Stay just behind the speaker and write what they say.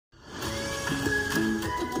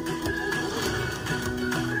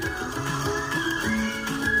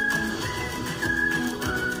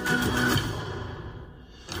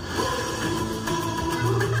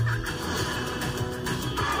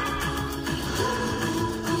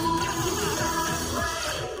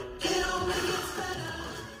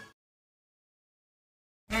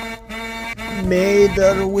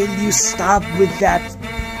Mater, will you stop with that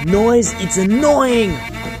noise? It's annoying!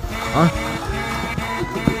 Huh?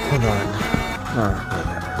 Hold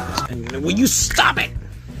on. Will you stop it?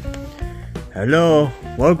 Hello,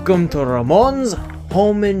 welcome to Ramon's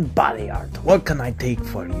Home and Body Art. What can I take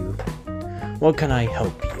for you? What can I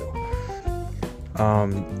help you?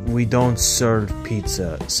 We don't serve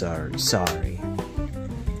pizza, sir. Sorry.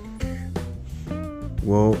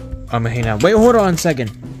 Well, I'm gonna hang out. Wait, hold on a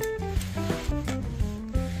second.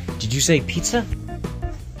 Did you say pizza?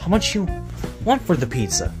 How much you want for the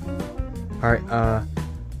pizza? Alright,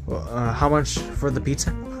 how much for the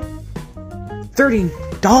pizza? $30?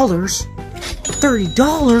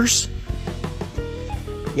 $30?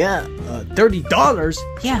 Yeah, $30?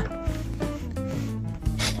 Yeah.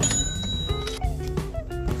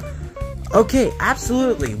 Okay,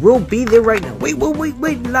 absolutely. We'll be there right now. Wait,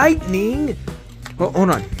 Lightning! Oh,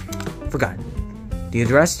 hold on. Forgot. The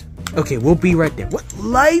address? Okay, we'll be right there. What?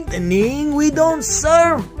 Lightning? We don't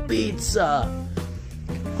serve pizza!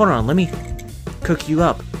 Hold on, let me cook you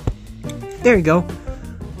up. There you go.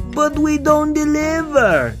 But we don't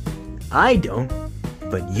deliver. I don't,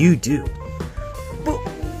 but you do. But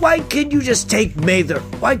why can't you just take Mather?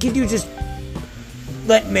 Why can't you just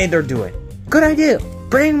let Mather do it? Good idea.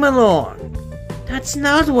 Bring him along. That's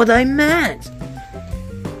not what I meant.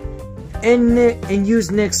 And use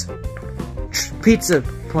Nick's pizza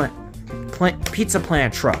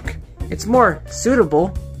plant truck. It's more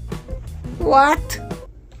suitable. What?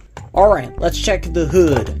 Alright, let's check the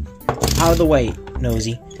hood. Out of the way,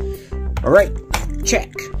 nosy. Alright,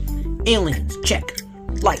 check. Aliens, check.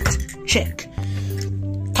 Light, check.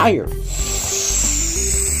 Tire.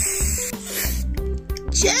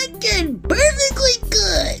 Checking perfectly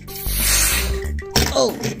good.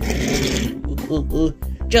 Oh.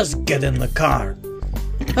 Just get in the car.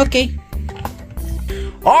 Okay.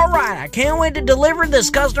 Alright, I can't wait to deliver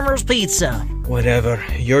this customer's pizza. Whatever.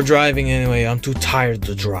 You're driving anyway. I'm too tired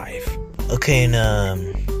to drive. Okay, and,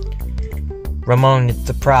 Ramon, it's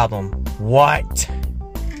the problem. What?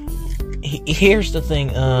 Here's the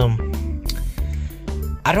thing,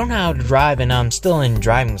 I don't know how to drive and I'm still in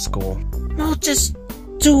driving school. Well, just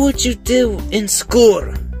do what you do in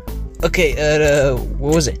school. Okay,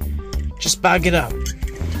 what was it? Just back it up.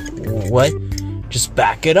 What? Just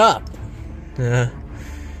back it up.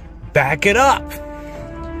 Back it up.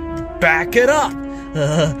 Back it up.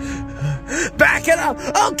 Back it up.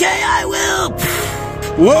 Okay, I will.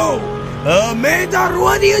 Whoa. Mater,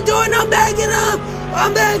 what are you doing? I'm backing up.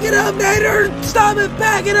 I'm backing up, Mater. Stop it.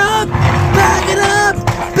 Back it up. Back it up.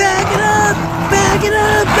 Back it up. Back it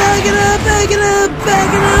up. Back it up. Back it up. Back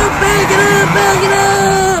it up. Back it up. Back it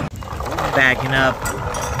up. Backing up.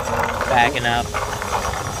 Backing up.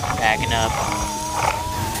 Backing up.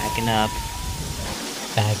 Backing up.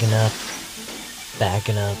 Backing up.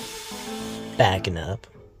 Backing up. Backing up.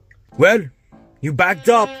 Well, you backed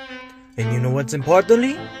up. And you know what's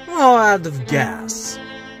importantly? Oh, out of gas.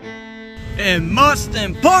 And most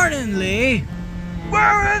importantly,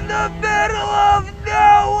 we're in the middle of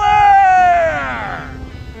nowhere!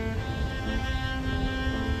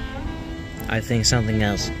 I think something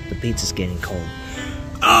else. The pizza's getting cold.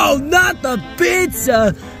 Oh, not the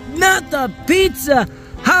pizza! Not the pizza!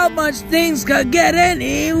 How much things could get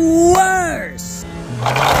any worse?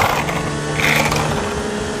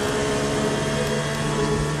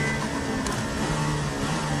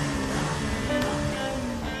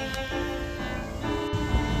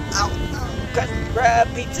 Krusty Krab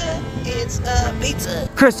pizza, it's a pizza.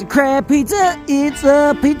 Krusty Krab pizza, it's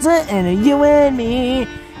a pizza, and you and me.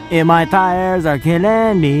 And my tires are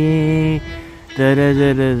killing me.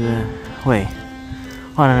 Wait,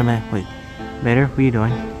 hold on a minute. Wait, Mater, what are you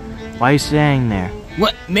doing? Why are you staying there?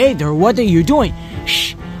 What, Mater? What are you doing?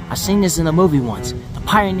 Shh! I seen this in a movie once. The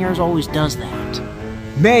Pioneers always does that.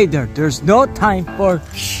 Mater, there's no time for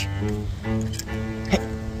shh. Hey,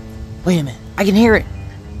 wait a minute. I can hear it.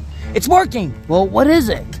 It's working! Well, what is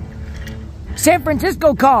it? San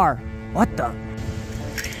Francisco car! What the?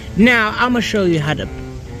 Now, I'm gonna show you how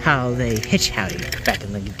they hitchhiked back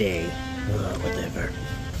in the day. Whatever.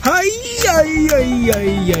 Hi, ay, ay,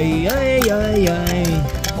 ay, ay, ay, ay, ay.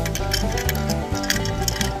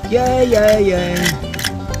 Yay, yay, yay.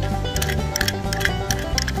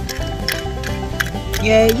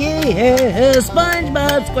 Yeah, yeah,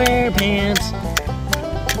 SpongeBob SquarePants.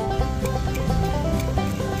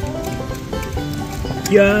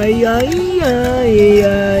 Yeah, yeah, yeah,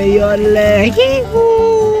 yeah, yeah,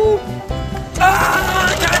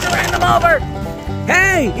 ah, time to run him over!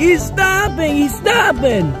 Hey, he's stopping, he's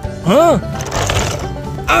stopping! Huh?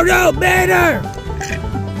 Oh no, Mater!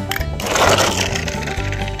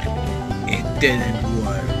 didn't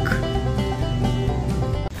work.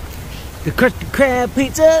 The Krusty Krab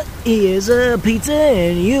pizza is a pizza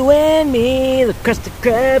and you and me. The Krusty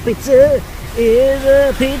Krab pizza is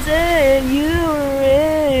a pizza and you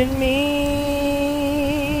and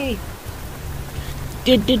me.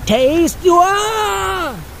 Did it taste?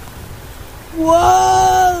 Whoa!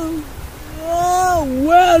 Whoa! Oh,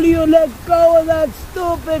 well, you let go of that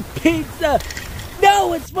stupid pizza.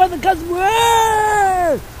 No, it's for the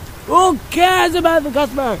customer. Who cares about the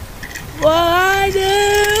customer? Well, I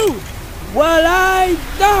do. Well, I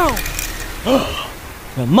don't.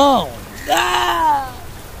 Come on. Ah!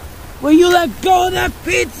 Will you let go of that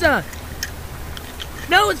pizza?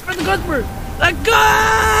 No, it's for the customer. Let go!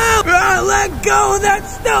 Oh, let go of that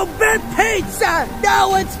stupid pizza.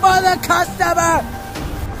 No, it's for the customer.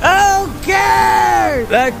 Who cares?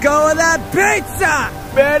 Let go of that pizza.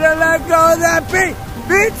 Better let go of that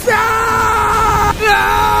pizza.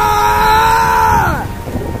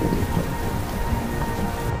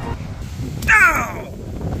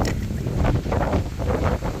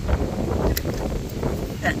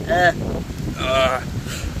 Ah!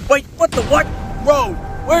 Wait, what the what? Road?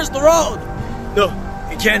 Where's the road? No,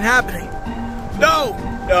 it can't happen. No,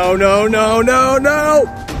 no, no, no, no, no.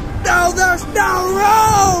 No, there's no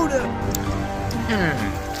road.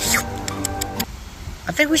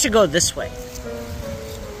 I think we should go this way.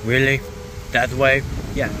 Really? That way?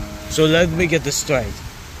 Yeah. So let me get this straight.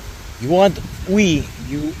 We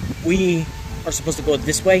are supposed to go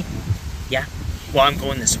this way? Yeah. Well, I'm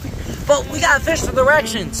going this way. But we gotta finish the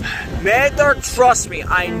directions. Mater, trust me,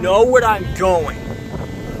 I know where I'm going.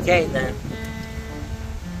 Okay, then.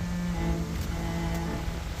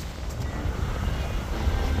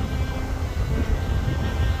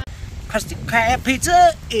 Krusty Krab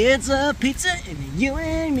pizza, it's a pizza and you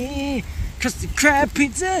and me. Krusty Krab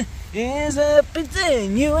pizza is a pizza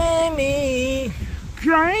and you and me.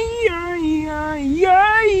 Yeah,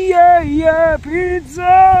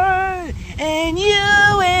 pizza and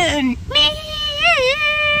you and me.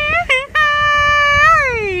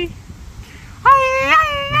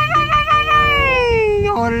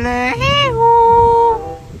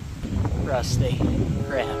 Krusty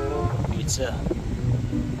Krab pizza.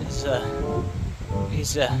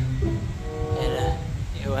 Pizza and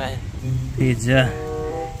you and pizza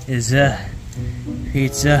is a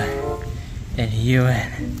pizza and you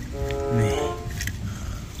and me.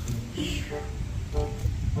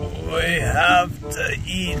 We have to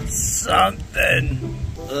eat something.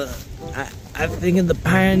 I'm thinking the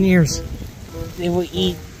pioneers, they will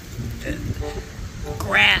eat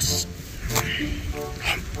grass.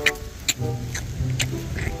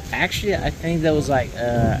 Actually, I think that was like,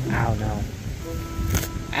 I don't know.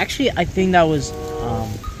 Actually, I think that was,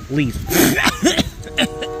 leaf.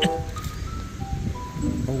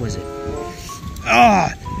 What was it?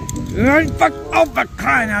 Fuck, oh, for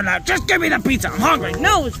crying out loud. Just give me the pizza, I'm hungry.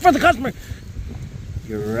 No, it's for the customer.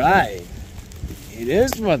 You're right. It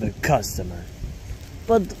is for the customer.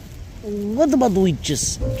 But what about we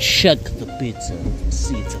just check the pizza and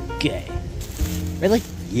see it's okay? Really?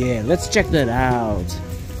 Yeah, let's check that out.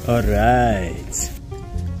 Alright.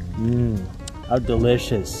 How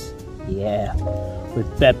delicious. Yeah. With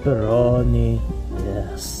pepperoni.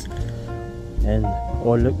 Yes. And,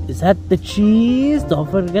 oh look, is that the cheese? Don't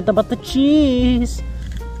forget about the cheese.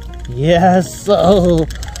 Yes, so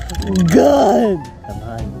good. Come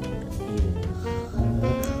on, eat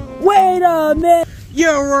it. Wait a minute! You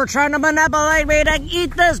were trying to manipulate me to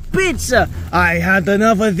eat this pizza! I had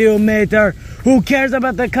enough with you, Mater. Who cares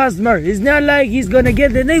about the customer? It's not like he's gonna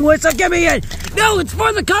get it anyway, so give me it! No, it's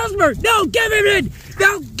for the customer! No, give him it!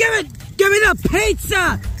 No, give it! Give me the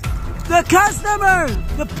pizza! The customer!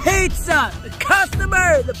 The pizza! The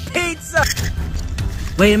customer! The pizza!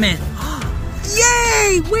 Wait a minute.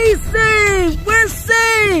 Yay! We saved! We're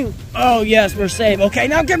saved! Oh, yes, we're safe. Okay,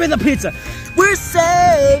 now give me the pizza. We're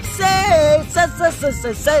safe! Safe!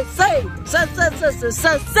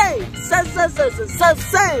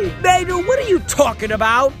 Safe! Mater, what are you talking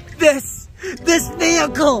about? This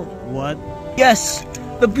vehicle! What? Yes,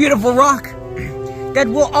 the beautiful rock that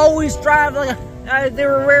will always drive like they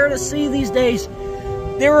were rare to see these days.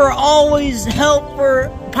 They were always help for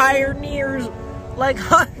pioneers like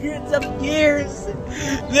hundreds of years.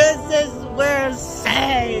 We're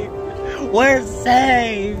safe. We're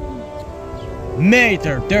safe.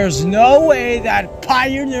 Mater, there's no way that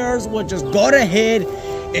pioneers would just go ahead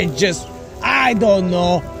and just, I don't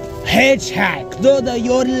know, hitchhike. Do the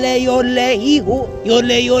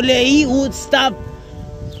yodle stuff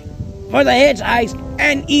for the hitchhikes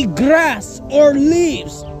and eat grass or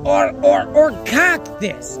leaves or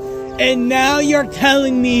cactus. And now you're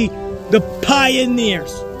telling me The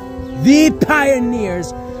pioneers. The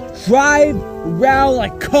pioneers drive around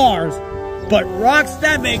like cars, but rocks,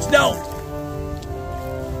 that makes no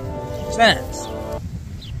sense.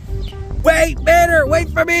 Wait, Banner, wait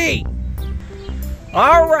for me!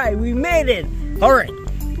 Alright, we made it. Alright,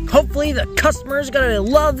 hopefully the customer's gonna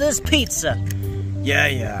love this pizza.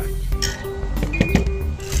 Yeah.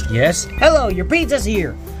 Yes? Hello, your pizza's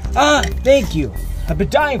here. Thank you. I've been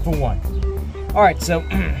dying for one. Alright, so,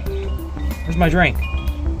 where's my drink?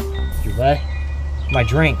 You what? My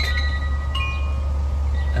drink.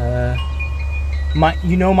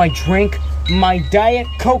 My drink? My Diet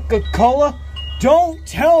Coca-Cola? Don't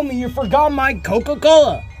tell me you forgot my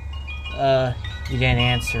Coca-Cola! You didn't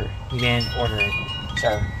answer. You didn't order it,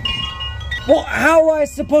 sir. Well, how am I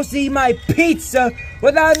supposed to eat my pizza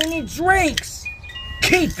without any drinks?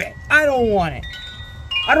 Keep it! I don't want it.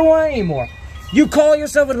 I don't want it anymore. You call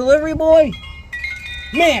yourself a delivery boy?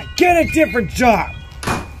 Man, get a different job!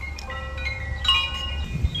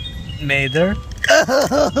 Mather?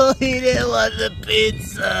 Oh, he didn't want the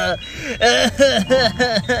pizza.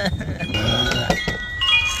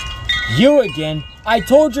 You again? I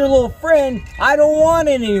told your little friend I don't want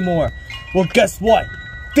it anymore. Well, guess what?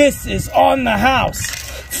 This is on the house.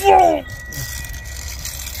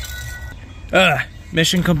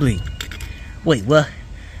 Mission complete. Wait, what?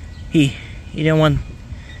 He didn't want...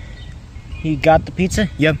 He got the pizza?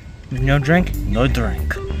 Yep. No drink? No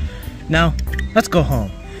drink. Now, let's go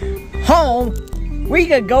home. Home? We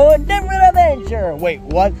could go on a different adventure. Wait,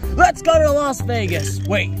 what? Let's go to Las Vegas.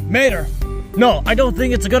 Wait, Mater. No, I don't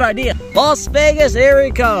think it's a good idea. Las Vegas, here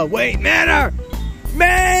we come. Wait, Mater!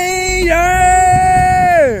 Mater!